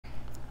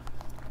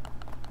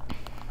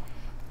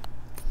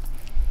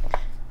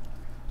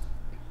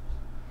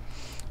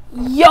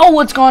Yo,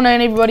 what's going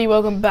on, everybody?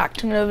 Welcome back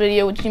to another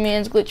video with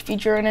G-Man's Glitch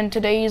Feature, and in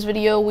today's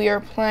video we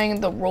are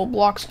playing the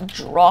Roblox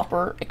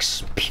Dropper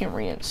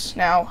experience.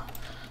 Now,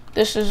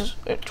 this is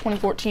a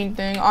 2014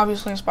 thing,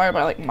 obviously inspired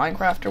by like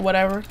Minecraft or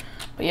whatever,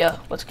 but yeah,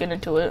 let's get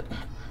into it.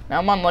 Now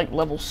I'm on like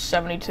level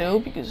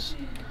 72 because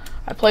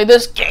I play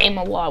this game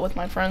a lot with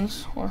my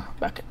friends, or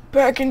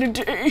back in the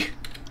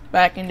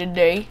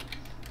day.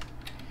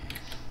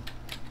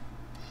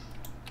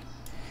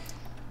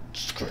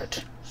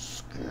 Skirt.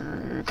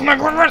 Come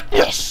on,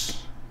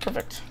 yes!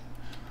 Perfect.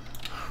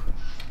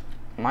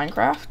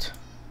 Minecraft.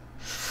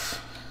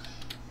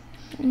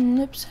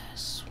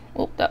 Ellipsis.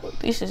 Oh,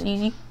 this is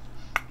easy.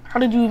 How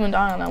did you even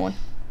die on that one?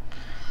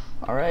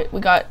 Alright, we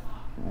got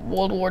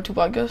World War II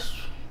podcast.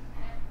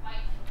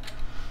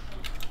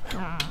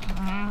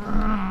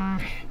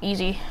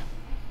 Easy.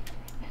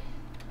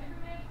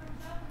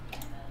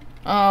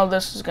 Oh,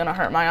 this is gonna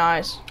hurt my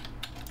eyes.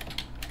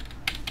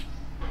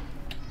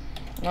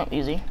 No,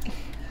 easy.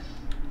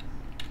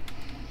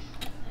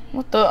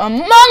 What the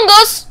Among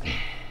Us?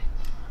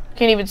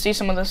 Can't even see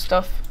some of this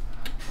stuff.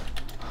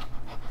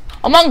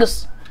 Among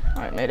Us.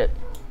 All right, made it.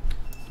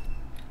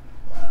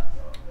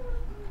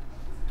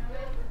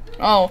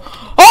 Oh,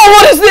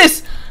 what is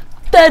this?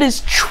 That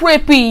is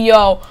trippy,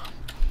 yo.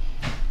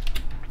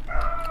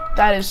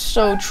 That is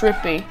so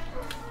trippy.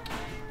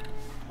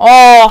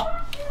 Oh,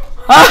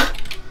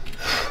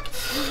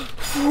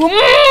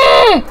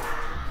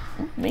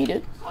 made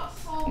it.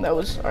 That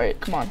was all right.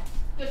 Come on,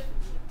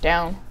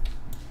 down.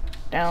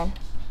 Down.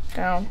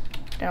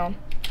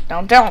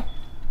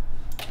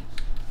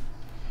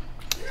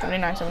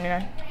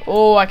 79.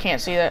 Oh, I can't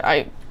see that.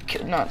 I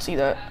could not see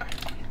that.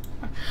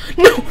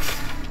 No!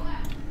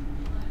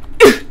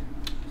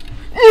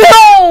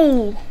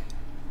 No!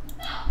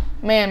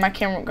 Man, my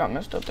camera got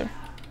messed up there.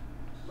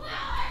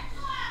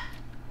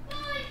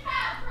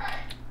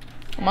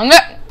 Among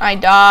that, I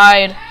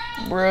died.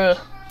 Bruh.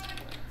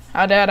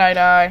 How did I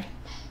die?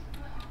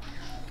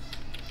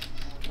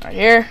 Right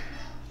here.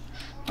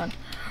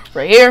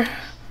 Right here.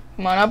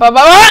 Come on up.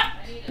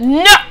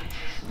 No!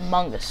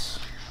 Among Us.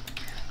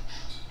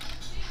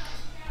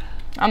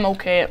 I'm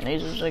okay at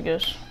mazes, I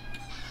guess.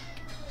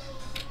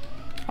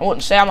 I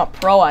wouldn't say I'm a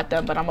pro at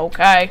them, but I'm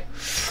okay.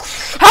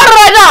 How did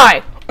I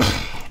die?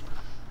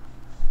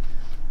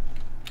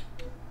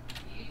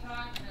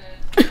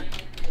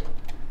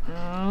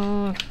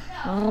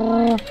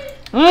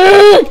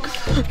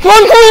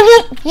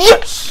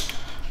 Yes!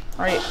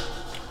 Alright.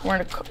 We're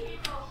in a...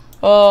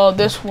 Oh,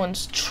 this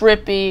one's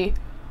trippy.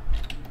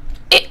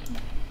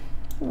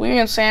 We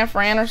in San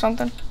Fran or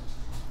something?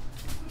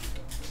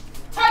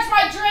 Touch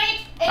my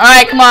drink.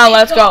 Alright, come on,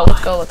 let's go.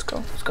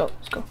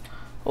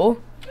 Oh.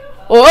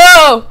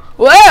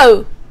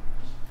 Whoa!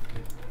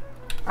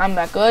 I'm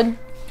that good.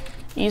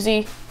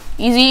 Easy.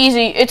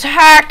 It's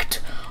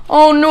hacked.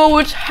 Oh no,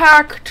 it's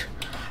hacked.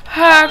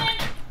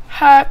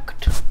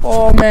 Hacked.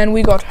 Oh man,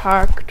 we got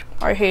hacked.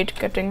 I hate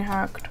getting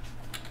hacked.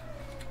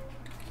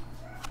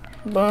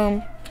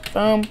 Boom.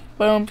 What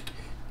the?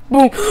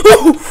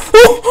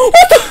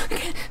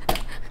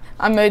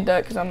 I made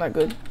that because I'm that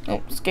good.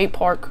 Oh, skate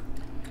park.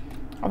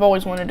 I've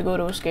always wanted to go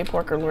to a skate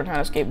park or learn how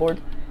to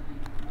skateboard.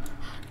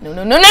 No.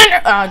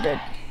 Ah, I'm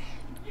dead.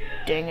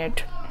 Dang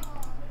it.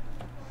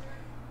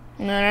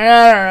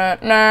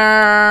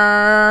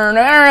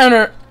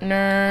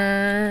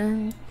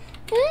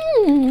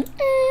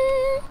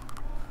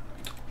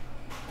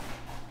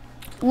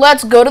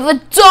 Let's go to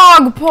the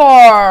dog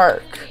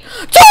park.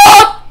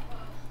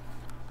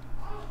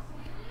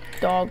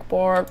 Dog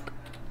park.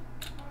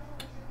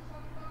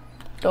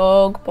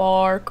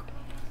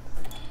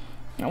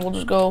 And we'll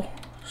just go.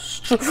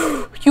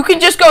 You can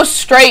just go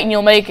straight and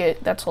you'll make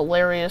it. That's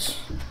hilarious.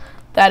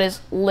 That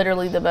is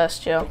literally the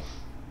best, yo.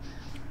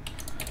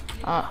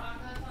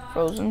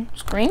 Frozen.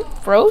 Screen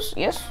froze?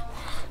 Yes.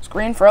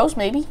 Screen froze?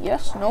 Maybe.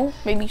 Yes. No.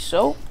 Maybe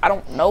so. I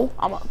don't know.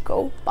 I'm gonna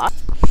go. Bye.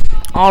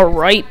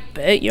 Alright,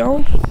 bet,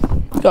 yo.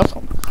 Got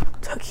some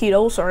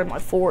taquitos. Sorry, my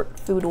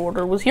food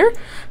order was here.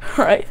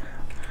 Alright.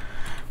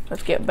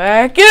 Let's get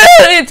back. Yeah,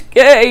 it's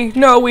gay.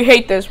 No, we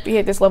hate this. We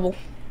hate this level,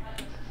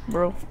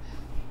 bro.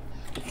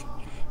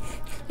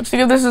 Let's see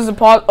if this is a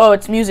pause. Oh,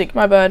 it's music.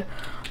 My bad.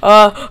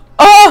 I'm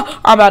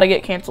about to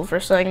get canceled for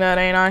saying that,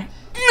 ain't I?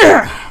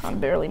 I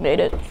barely made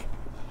it.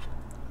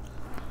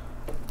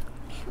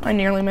 I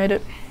nearly made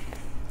it.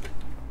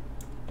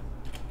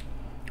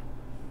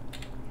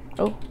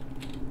 Oh.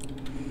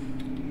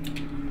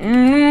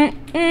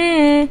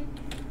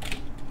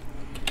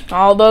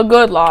 All the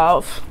good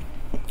love.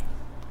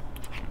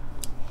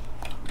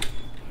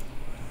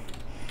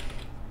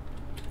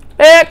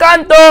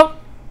 Canto.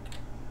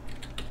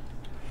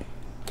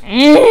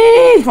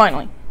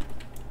 Finally.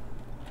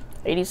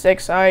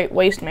 86. Alright,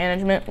 waste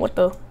management. What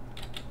the?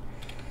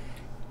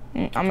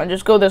 I'm gonna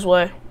just go this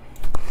way.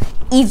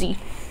 Easy.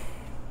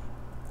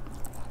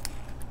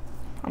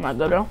 I'm not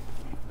good though.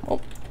 Oh.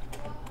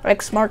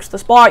 X marks the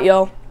spot,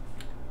 yo.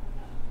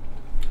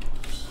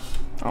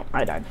 Oh,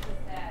 I died.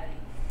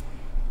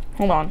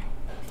 Hold on.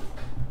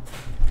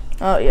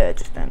 Oh yeah, it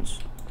just ends.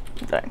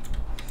 Dang.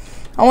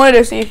 I wanted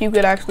to see if you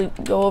could actually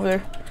go over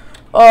there.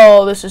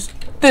 Oh,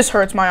 this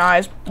hurts my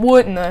eyes.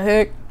 What in the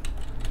heck?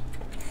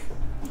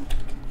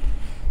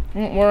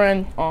 We're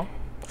in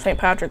St.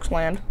 Patrick's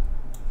Land.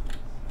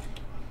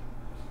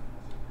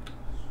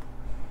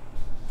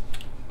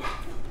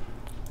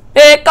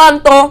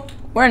 Canto.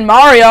 We're in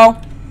Mario.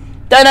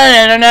 Dun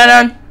dun dun dun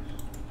dun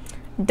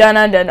dun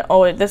dun dun. Oh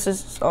wait, this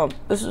is.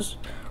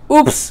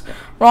 Oops,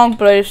 wrong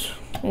place.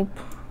 Oop.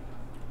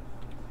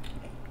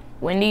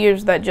 Windy, or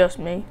is that just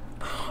me?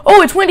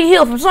 Oh, it's Windy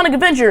Hill from Sonic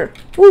Adventure.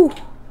 Woo.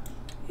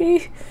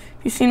 If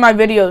you've seen my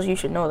videos, you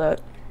should know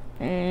that.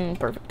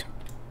 Perfect.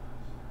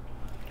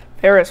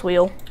 Ferris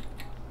wheel.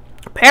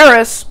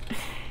 Paris.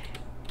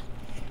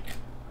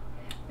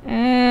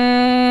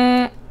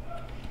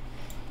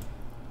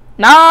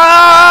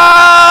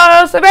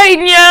 Na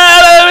Sabina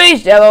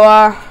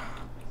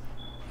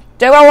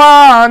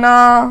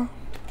Dewawana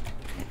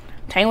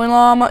Tangwin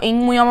Lama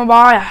Ingwiyama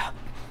Baya.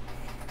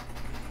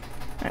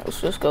 Alright,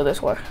 let's just go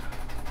this way.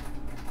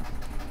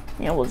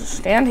 Yeah, we'll just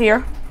stand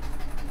here.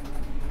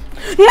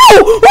 No!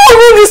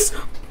 Oh, this!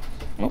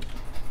 Nope.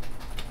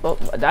 Oh,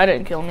 that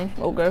didn't kill me.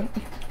 Okay.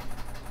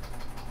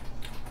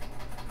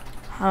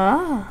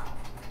 Huh?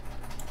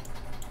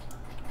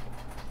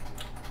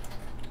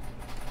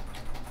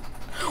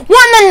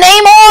 What in the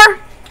name are?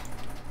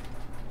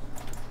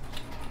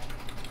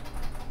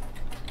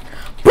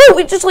 Bro,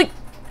 it just like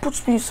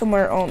puts me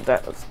somewhere. Oh,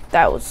 that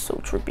was so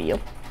trippy.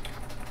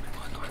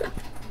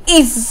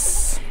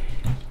 Ease.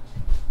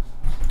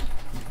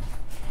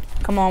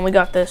 Come on, we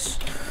got this.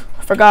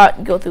 I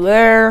forgot. Go through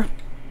there.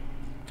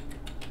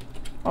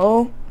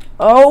 Oh.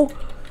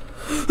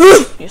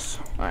 Yes.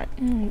 All right.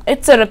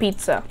 It's a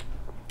pizza.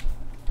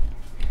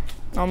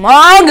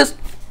 Among Us.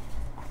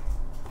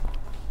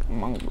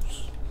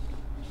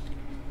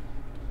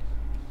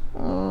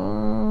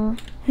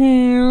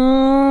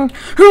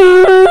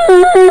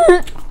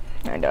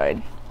 I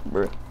died.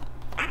 Bruh.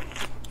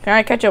 Can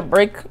I catch a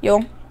break,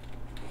 yo?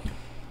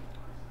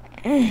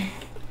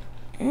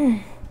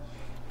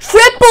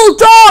 Triple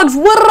dogs!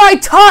 What did I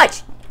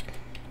touch?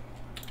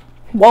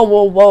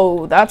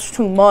 Whoa. That's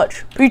too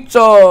much.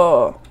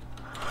 Pizza!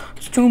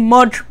 It's too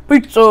much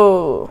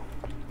pizza.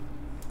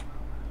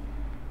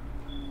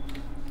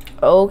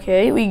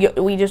 Okay,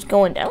 we just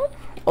going down?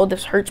 Oh,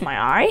 this hurts my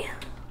eye?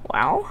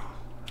 Wow.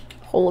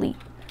 Holy.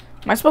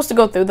 Am I supposed to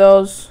go through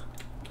those?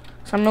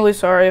 So I'm really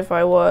sorry if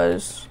I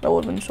was. That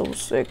would have been so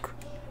sick.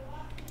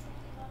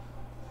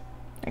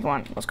 Hey, come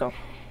on, let's go.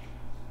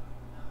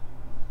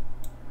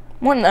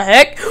 What in the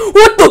heck?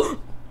 What the?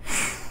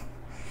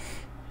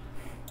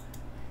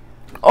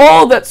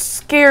 Oh, that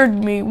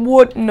scared me.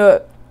 What in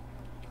the?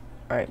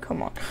 Alright,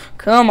 come on.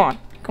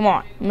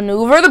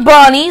 Maneuver the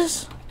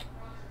bunnies.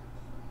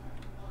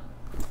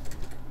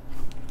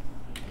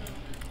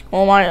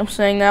 Oh my, I'm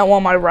saying that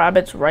while my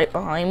rabbit's right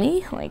behind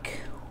me.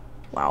 Like,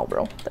 wow,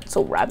 bro. That's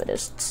so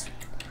rabbitist.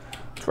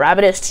 It's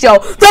rabbitist, yo.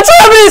 That's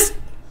rabbitist!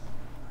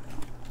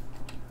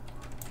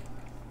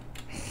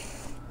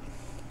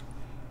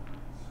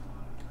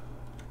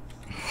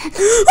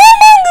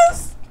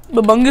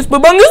 Babungus!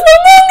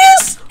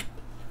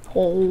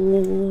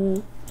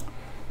 Oh.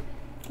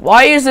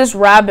 Why is this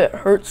rabbit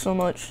hurt so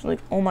much? Like,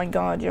 oh my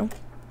god, yo.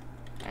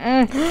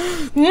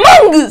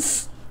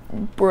 Mungus!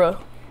 Bruh.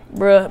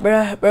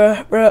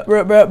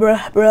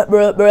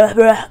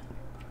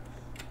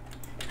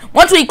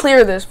 Once we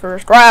clear this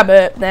first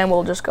rabbit, then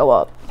we'll just go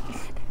up.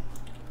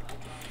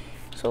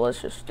 So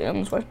let's just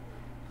stand this way.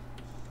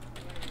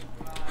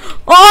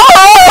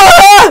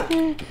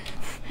 Oh!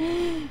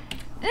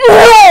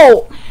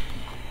 No!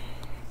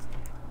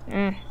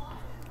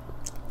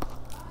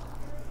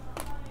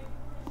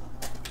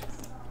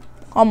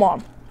 Come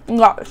on, you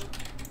got this.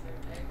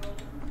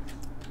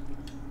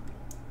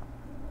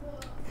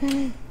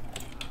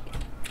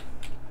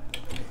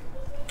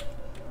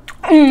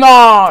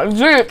 Nah,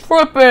 Jit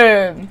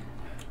tripping.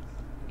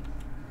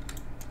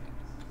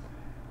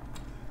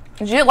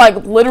 Jit like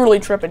literally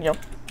tripping, yo.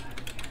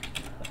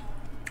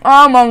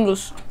 Among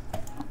Us.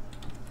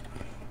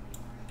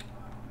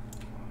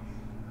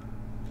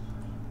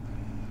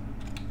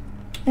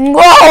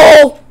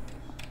 No!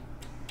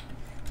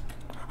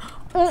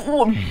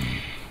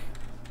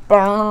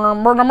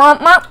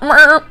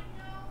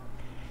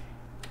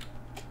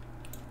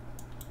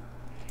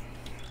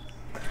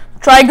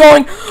 Try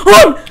going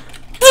on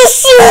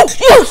this suit!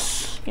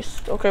 Yes!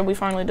 Yes. Okay, we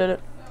finally did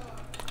it.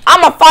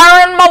 I'm a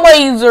firing my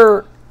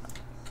laser!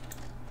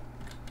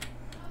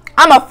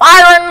 I'm a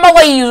firing my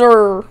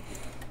laser!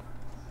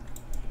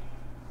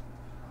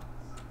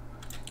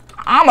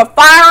 I'm a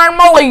firing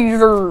my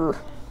laser!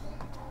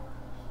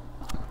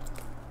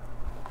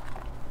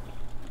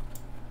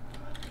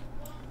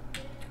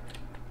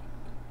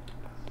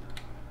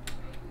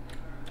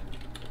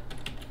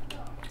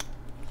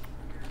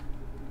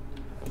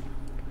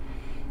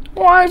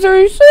 Why is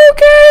your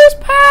suitcase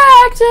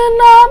packed and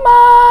not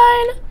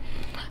mine?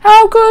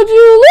 How could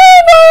you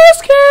leave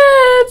us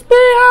kids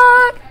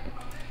behind?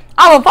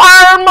 I'm a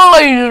firing my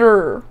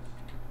laser.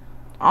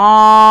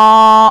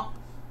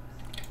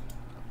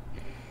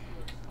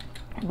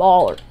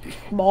 Baller.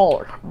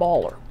 Baller.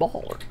 Baller.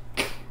 Baller.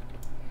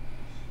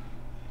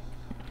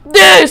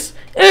 This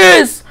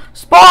is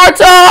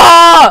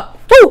Sparta!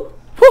 Woo!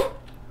 Woo!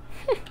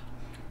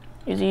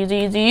 Easy, easy,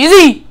 easy,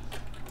 easy!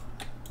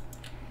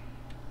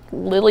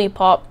 Lily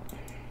pop.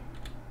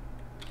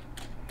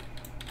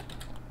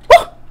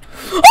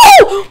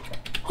 Oh!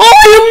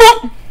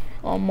 Oh,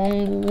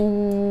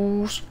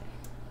 Among Us.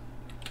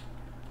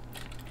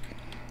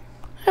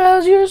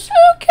 How's your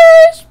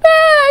suitcase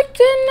packed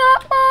and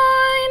not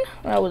mine?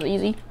 That was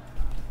easy.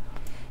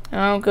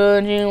 How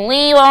could you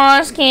leave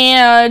us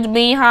kids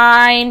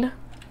behind?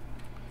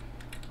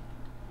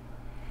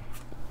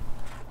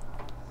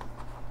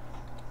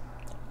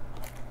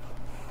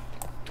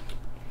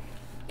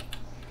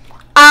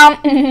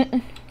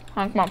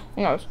 Come on,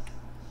 who knows?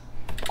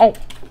 Oh.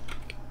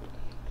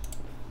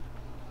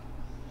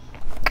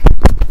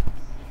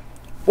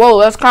 Whoa,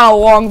 that's kind of a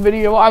long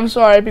video. I'm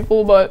sorry,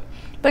 people, but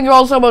thank you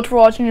all so much for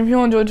watching. If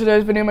you enjoyed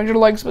today's video, make sure to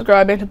like,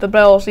 subscribe, and hit the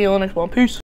bell. See you in the next one. Peace.